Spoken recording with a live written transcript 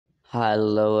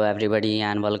Hello everybody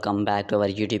and welcome back to our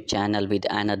YouTube channel with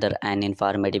another and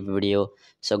informative video.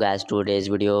 So guys, today's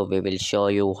video we will show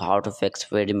you how to fix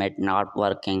Vidmate not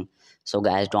working. So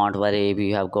guys, don't worry,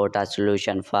 we have got a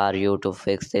solution for you to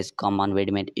fix this common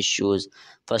Vidmate issues.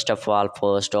 First of all,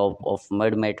 first of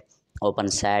Vidmate, open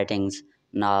settings.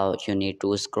 Now you need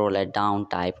to scroll it down,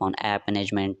 type on app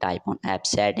management, type on app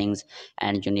settings,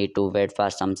 and you need to wait for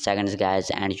some seconds guys,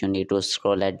 and you need to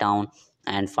scroll it down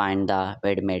and find the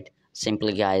Vidmate.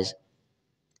 Simply guys,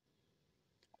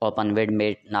 open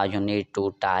Vidmate. Now you need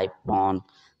to type on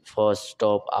first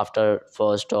stop. After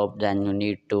first stop, then you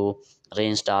need to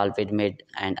reinstall Vidmate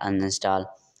and uninstall.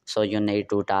 So you need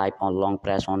to type on long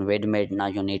press on Vidmate. Now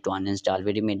you need to uninstall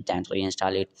Vidmate, then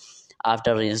reinstall it.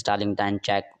 After reinstalling, then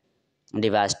check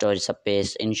device storage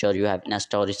space. Ensure you have enough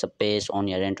storage space on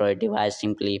your Android device.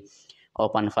 Simply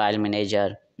open file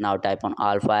manager. Now type on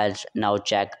all files. Now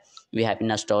check we have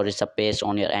enough storage space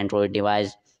on your Android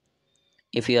device.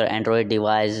 If your Android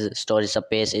device storage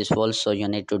space is full, so you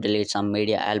need to delete some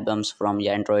media albums from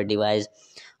your Android device.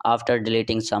 After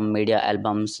deleting some media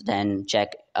albums, then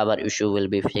check our issue will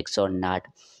be fixed or not.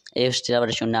 If still our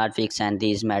issue not fixed and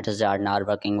these methods are not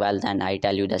working well, then I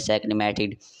tell you the second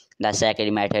method. The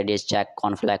second method is check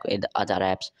conflict with other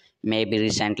apps. Maybe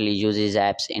recently uses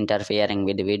apps interfering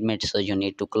with Vidmate, so you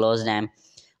need to close them.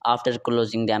 After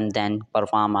closing them, then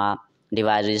perform a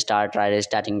device restart. Try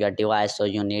restarting your device, so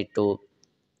you need to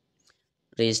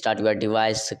restart your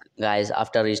device guys.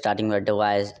 After restarting your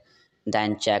device,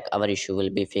 then check our issue will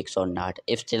be fixed or not.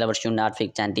 If still our issue not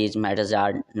fixed and these matters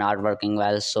are not working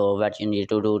well, so what you need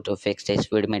to do to fix this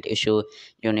Vidmate issue,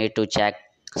 you need to check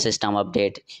system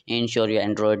update. Ensure your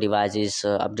Android device is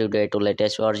updated to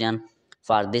latest version.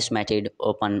 For this method,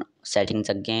 open settings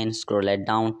again, scroll it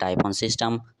down, type on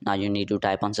system. Now you need to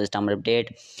type on system update.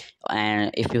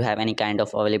 And if you have any kind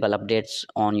of available updates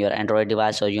on your Android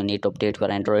device, so you need to update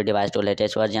your Android device to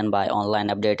latest version by online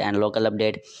update and local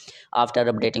update. After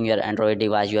updating your Android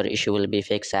device, your issue will be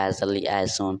fixed as early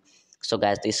as soon. So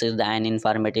guys, this is an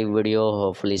informative video.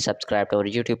 Hopefully subscribe to our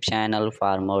YouTube channel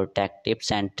for more tech tips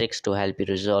and tricks to help you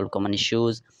resolve common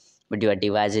issues with your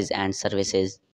devices and services.